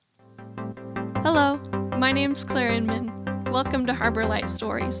Hello, my name's Claire Inman. Welcome to Harbor Light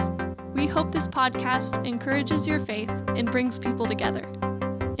Stories. We hope this podcast encourages your faith and brings people together.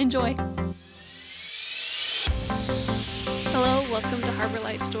 Enjoy. Hello, welcome to Harbor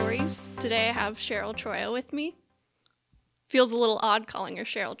Light Stories. Today I have Cheryl Troya with me. Feels a little odd calling her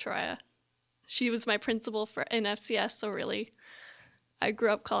Cheryl Troya. She was my principal in FCS, so really I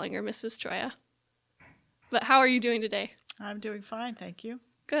grew up calling her Mrs. Troya. But how are you doing today? I'm doing fine, thank you.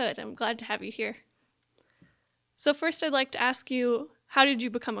 Good. I'm glad to have you here. So first, I'd like to ask you, how did you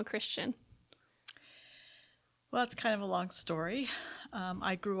become a Christian? Well, it's kind of a long story.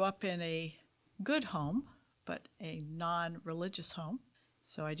 I grew up in a good home, but a non-religious home.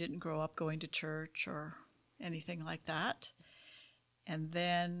 So I didn't grow up going to church or anything like that. And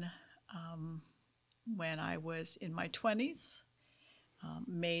then when I was in my 20s,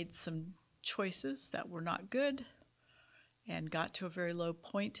 made some choices that were not good and got to a very low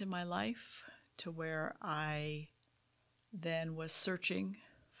point in my life to where I then was searching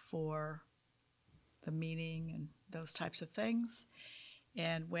for the meaning and those types of things,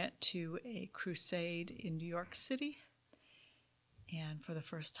 and went to a crusade in New York City. And for the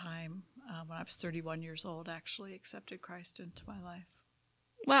first time, when I was 31 years old, actually accepted Christ into my life.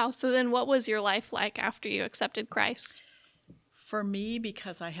 Wow. So then what was your life like after you accepted Christ? For me,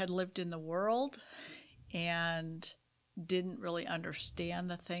 because I had lived in the world and didn't really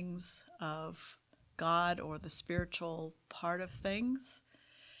understand the things of God or the spiritual part of things,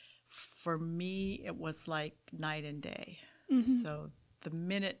 for me, it was like night and day. Mm-hmm. So the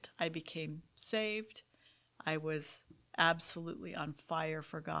minute I became saved, I was absolutely on fire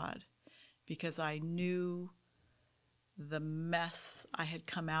for God because I knew the mess I had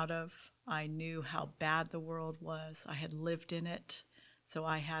come out of. I knew how bad the world was. I had lived in it. So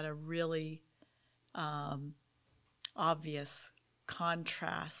I had a really obvious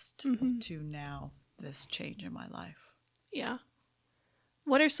contrast to now this change in my life. Yeah.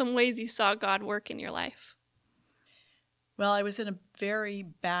 What are some ways you saw God work in your life? Well, I was in a very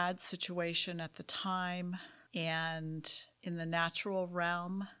bad situation at the time, and in the natural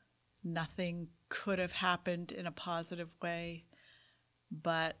realm, nothing could have happened in a positive way.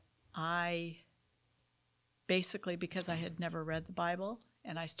 But I basically, because I had never read the Bible,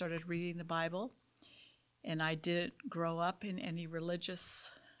 and I started reading the Bible, and I didn't grow up in any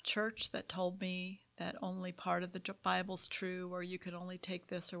religious church that told me that only part of the Bible's true or you can only take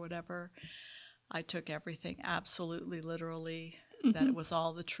this or whatever. I took everything absolutely literally, that it was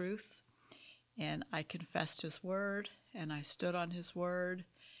all the truth. And I confessed his word, and I stood on his word,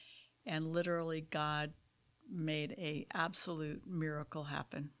 and literally God made an absolute miracle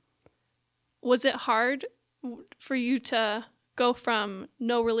happen. Was it hard for you to go from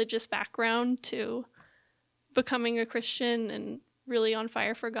no religious background to becoming a Christian and really on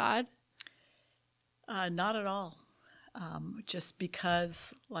fire for God? Not at all. Just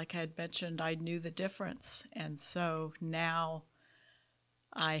because, like I had mentioned, I knew the difference. And so now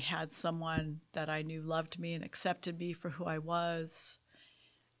I had someone that I knew loved me and accepted me for who I was.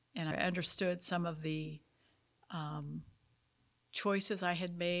 And I understood some of the choices I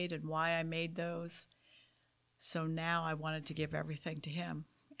had made and why I made those. So now I wanted to give everything to him.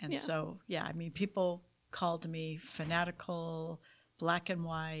 And so, people called me fanatical, black and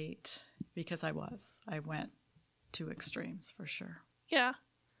white, because I went to extremes for sure. Yeah.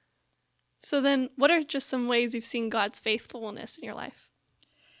 So then what are just some ways you've seen God's faithfulness in your life?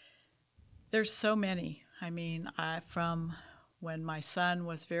 There's so many. From when my son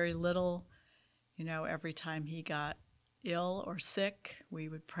was very little, every time he got ill or sick, we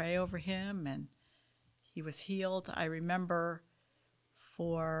would pray over him and he was healed. I remember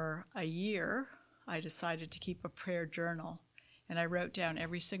for a year, I decided to keep a prayer journal, and I wrote down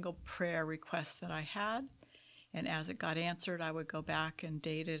every single prayer request that I had, and as it got answered, I would go back and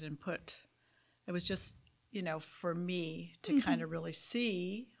date it and it was just, for me to kind of really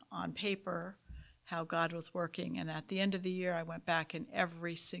see on paper how God was working. And at the end of the year, I went back and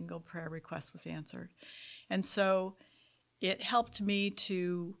every single prayer request was answered. And so it helped me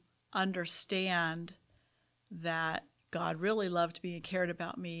to understand that God really loved me and cared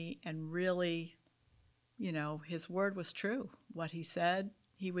about me, and really, his word was true. What he said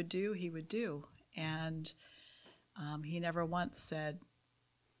he would do, he would do. And he never once said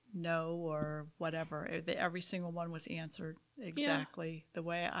no or whatever. Every single one was answered exactly the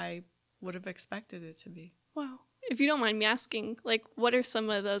way I would have expected it to be. Wow. If you don't mind me asking, what are some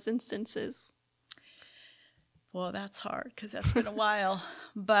of those instances? Well, that's hard because that's been a while.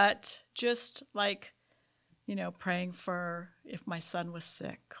 But just praying for if my son was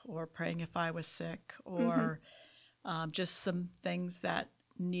sick, or praying if I was sick, or just some things that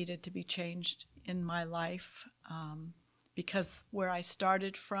needed to be changed in my life, because where I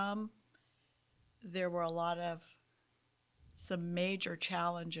started from, there were a lot of some major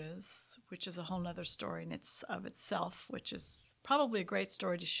challenges, which is a whole nother story in itself, which is probably a great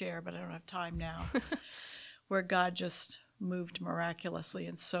story to share, but I don't have time now, where God just moved miraculously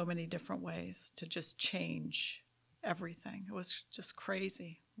in so many different ways to just change everything. It was just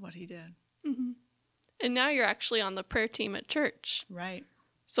crazy what he did. Mm-hmm. And now you're actually on the prayer team at church. Right.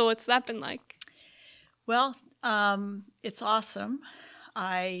 So what's that been like? Well, it's awesome.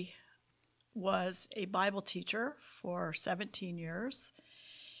 I was a Bible teacher for 17 years,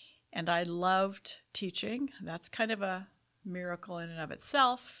 and I loved teaching. That's kind of a miracle in and of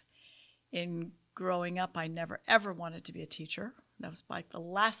itself. In growing up, I never, ever wanted to be a teacher. That was like the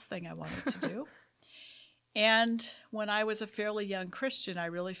last thing I wanted to do. And when I was a fairly young Christian, I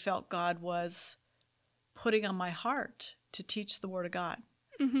really felt God was putting on my heart to teach the Word of God.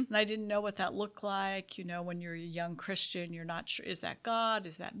 Mm-hmm. And I didn't know what that looked like. You know, when you're a young Christian, you're not sure, is that God?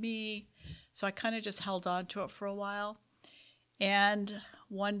 Is that me? So I kind of just held on to it for a while. And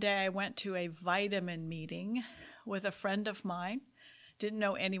one day I went to a vitamin meeting with a friend of mine. Didn't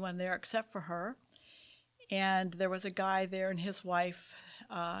know anyone there except for her. And there was a guy there and his wife.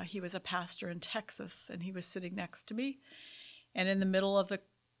 He was a pastor in Texas, and he was sitting next to me. And in the middle of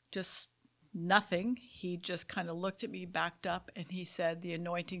just nothing, he just kind of looked at me, backed up, and he said, "The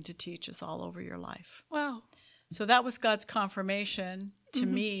anointing to teach is all over your life." Wow. So that was God's confirmation to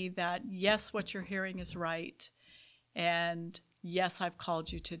me that, yes, what you're hearing is right. And yes, I've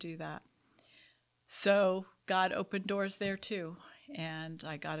called you to do that. So God opened doors there too. And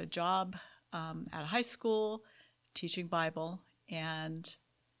I got a job at a high school teaching Bible. And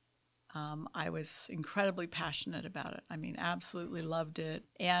I was incredibly passionate about it. I mean, absolutely loved it.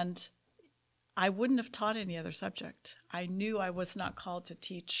 And I wouldn't have taught any other subject. I knew I was not called to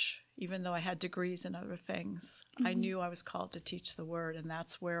teach, even though I had degrees in other things. Mm-hmm. I knew I was called to teach the Word, and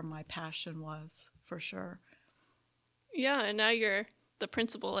that's where my passion was, for sure. Yeah, and now you're the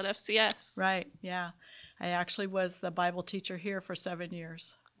principal at FCS. Right, yeah. I actually was the Bible teacher here for 7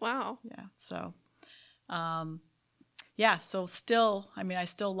 years. Wow. Yeah, so, so still, I mean, I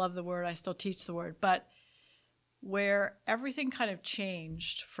still love the Word. I still teach the Word, but where everything kind of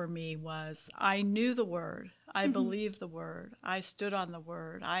changed for me was I knew the Word. I believed the Word. I stood on the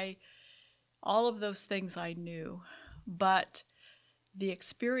Word. All of those things I knew. But the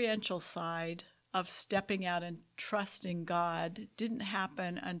experiential side of stepping out and trusting God didn't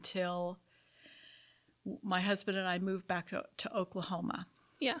happen until my husband and I moved back to Oklahoma.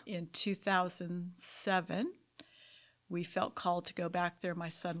 Yeah. In 2007. We felt called to go back there. My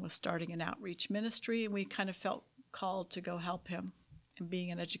son was starting an outreach ministry, and we kind of felt called to go help him. And being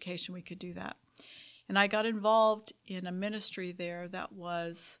in education, we could do that. And I got involved in a ministry there that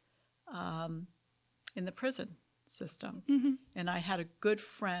was in the prison system. Mm-hmm. And I had a good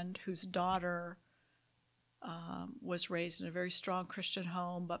friend whose daughter was raised in a very strong Christian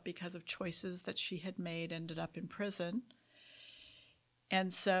home, but because of choices that she had made, ended up in prison.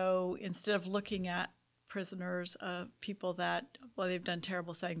 And so instead of looking at prisoners, people that, well, they've done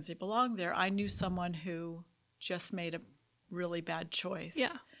terrible things, they belong there, I knew someone who just made a really bad choice.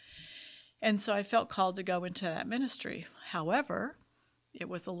 Yeah. And so I felt called to go into that ministry. However, it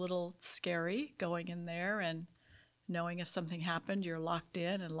was a little scary going in there and knowing if something happened, you're locked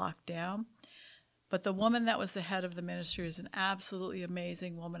in and locked down. But the woman that was the head of the ministry is an absolutely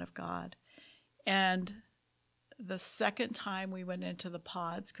amazing woman of God. And the second time we went into the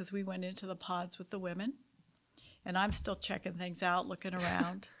pods, because we went into the pods with the women, and I'm still checking things out, looking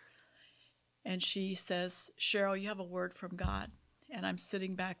around. And she says, "Cheryl, you have a word from God." And I'm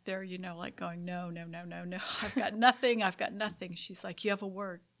sitting back there, like going, no. I've got nothing. She's like, "You have a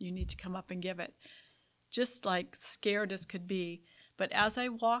word. You need to come up and give it." Just like scared as could be. But as I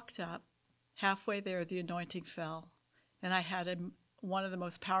walked up, halfway there, the anointing fell. And I had one of the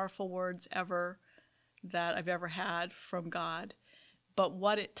most powerful words ever that I've ever had from God. But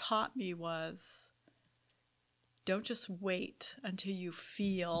what it taught me was, don't just wait until you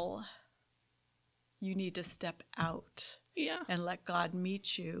feel you need to step out. Yeah. And let God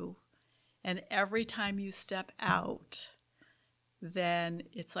meet you. And every time you step out, then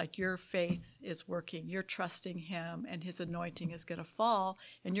it's like your faith is working. You're trusting Him, and His anointing is going to fall,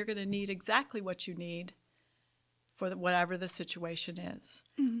 and you're going to need exactly what you need for whatever the situation is.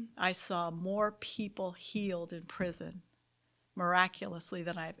 Mm-hmm. I saw more people healed in prison miraculously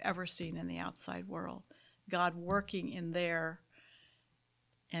than I've ever seen in the outside world. God working in there,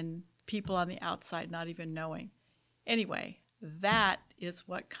 and people on the outside not even knowing. Anyway, that is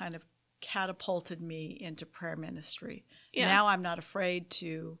what kind of catapulted me into prayer ministry. Yeah. Now I'm not afraid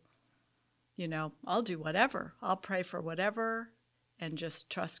to, I'll do whatever. I'll pray for whatever and just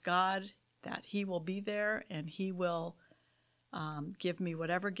trust God that He will be there and He will give me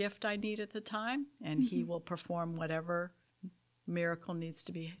whatever gift I need at the time, and He will perform whatever miracle needs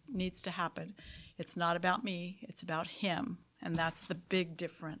to happen. It's not about me, it's about Him, and that's the big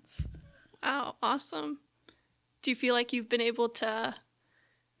difference. Wow, awesome. Do you feel like you've been able to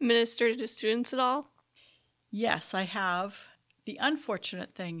minister to students at all? Yes, I have. The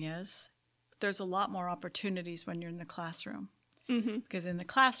unfortunate thing is there's a lot more opportunities when you're in the classroom. Because in the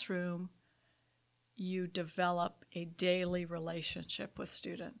classroom, you develop a daily relationship with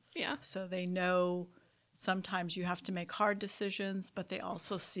students. Yeah. So they know sometimes you have to make hard decisions, but they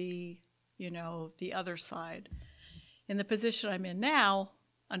also see, the other side. In the position I'm in now,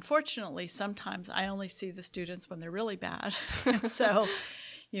 unfortunately, sometimes I only see the students when they're really bad. So,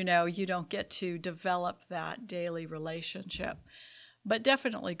 you don't get to develop that daily relationship. But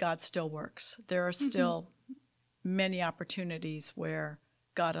definitely God still works. There are still many opportunities where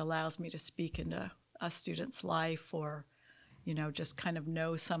God allows me to speak into a student's life or, just kind of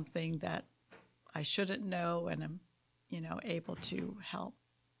know something that I shouldn't know and am, able to help.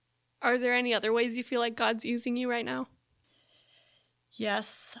 Are there any other ways you feel like God's using you right now?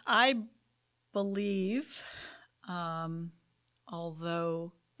 Yes, I believe,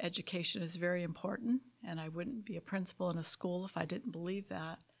 although education is very important, and I wouldn't be a principal in a school if I didn't believe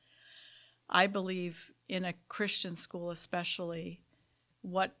that, I believe in a Christian school especially,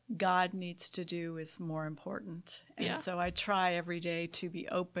 what God needs to do is more important. And so I try every day to be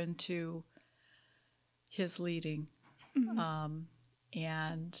open to His leading.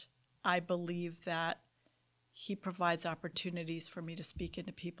 And I believe that He provides opportunities for me to speak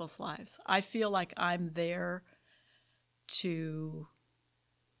into people's lives. I feel like I'm there to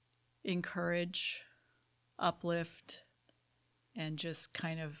encourage, uplift, and just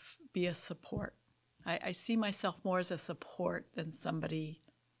kind of be a support. I see myself more as a support than somebody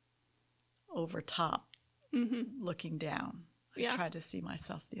over top looking down. I try to see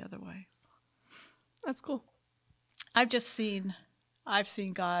myself the other way. That's cool. I've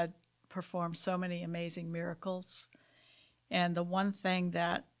seen God perform so many amazing miracles. And the one thing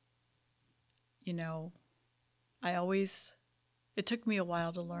that, it took me a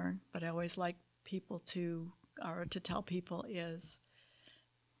while to learn, but I always like to tell people is,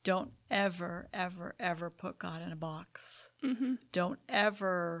 don't ever, ever, ever put God in a box. Don't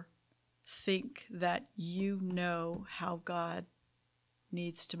ever think that you know how God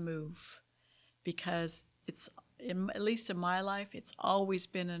needs to move, because at least in my life, it's always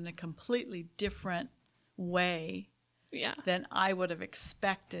been in a completely different way than I would have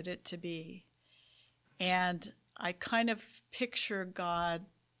expected it to be. And I kind of picture God,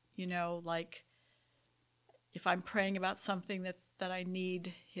 like if I'm praying about something that I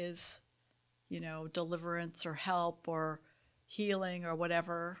need His, deliverance or help or healing or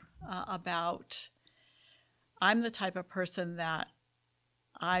whatever about, I'm the type of person that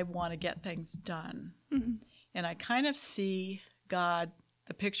I want to get things done. And I kind of see God,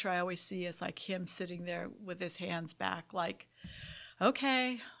 the picture I always see is like Him sitting there with His hands back, like,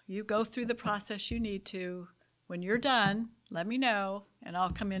 okay, you go through the process you need to. When you're done, let me know, and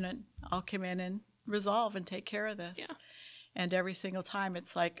I'll come in and resolve and take care of this. Yeah. And every single time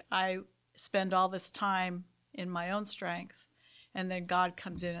it's like I spend all this time in my own strength, and then God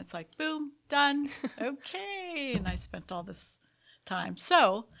comes in, it's like, boom, done, okay, and I spent all this time.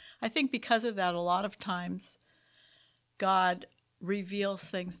 So I think because of that, a lot of times God reveals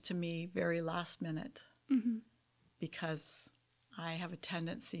things to me very last minute because I have a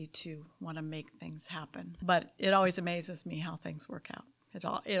tendency to want to make things happen. But it always amazes me how things work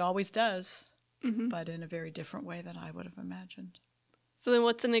out. It always does, but in a very different way than I would have imagined. So then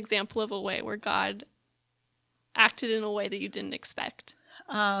what's an example of a way where God acted in a way that you didn't expect?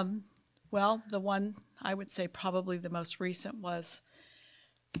 Well, the one I would say probably the most recent was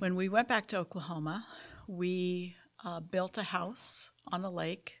when we went back to Oklahoma. We built a house on a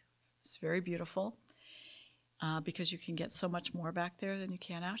lake. It's very beautiful because you can get so much more back there than you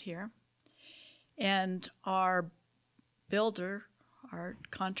can out here. And our builder, our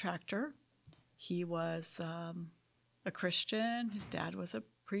contractor, he was a Christian. His dad was a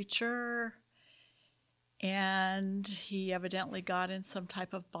preacher. And he evidently got in some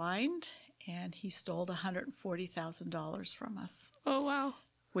type of bind, and he stole $140,000 from us. Oh, wow.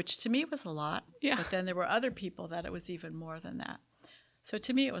 Which to me was a lot. Yeah. But then there were other people that it was even more than that. So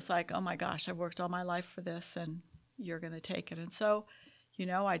to me it was like, oh my gosh, I've worked all my life for this, and you're going to take it. And so,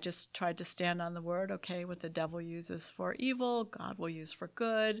 I just tried to stand on the word, okay, what the devil uses for evil, God will use for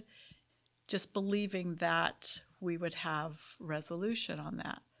good. just believing that we would have resolution on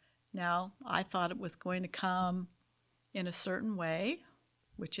that. Now, I thought it was going to come in a certain way,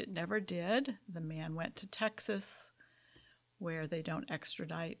 which it never did. The man went to Texas, where they don't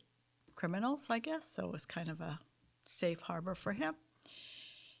extradite criminals, I guess, so it was kind of a safe harbor for him.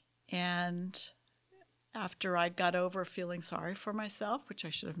 And after I got over feeling sorry for myself, which I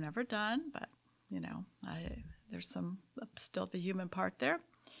should have never done, but, there's still the human part there.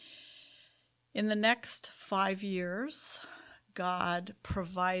 In the next 5 years, God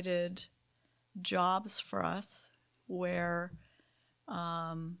provided jobs for us where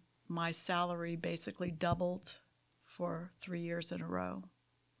my salary basically doubled for 3 years in a row,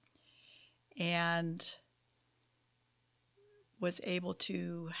 and was able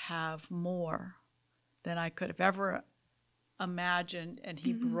to have more than I could have ever imagined, and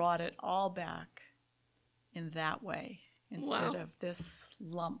he brought it all back in that way instead of this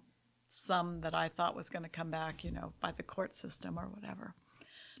lump sum that I thought was going to come back, by the court system or whatever.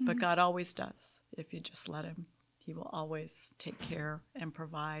 But God always does. If you just let him, he will always take care and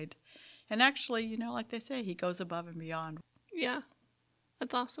provide. And actually, like they say, he goes above and beyond. Yeah,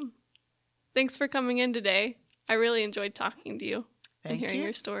 that's awesome. Thanks for coming in today. I really enjoyed talking to you and hearing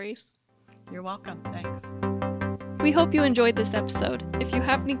your stories. You're welcome. Thanks. We hope you enjoyed this episode. If you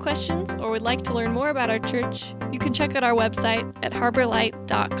have any questions or would like to learn more about our church, you can check out our website at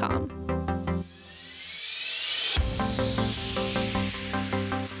harborlight.com.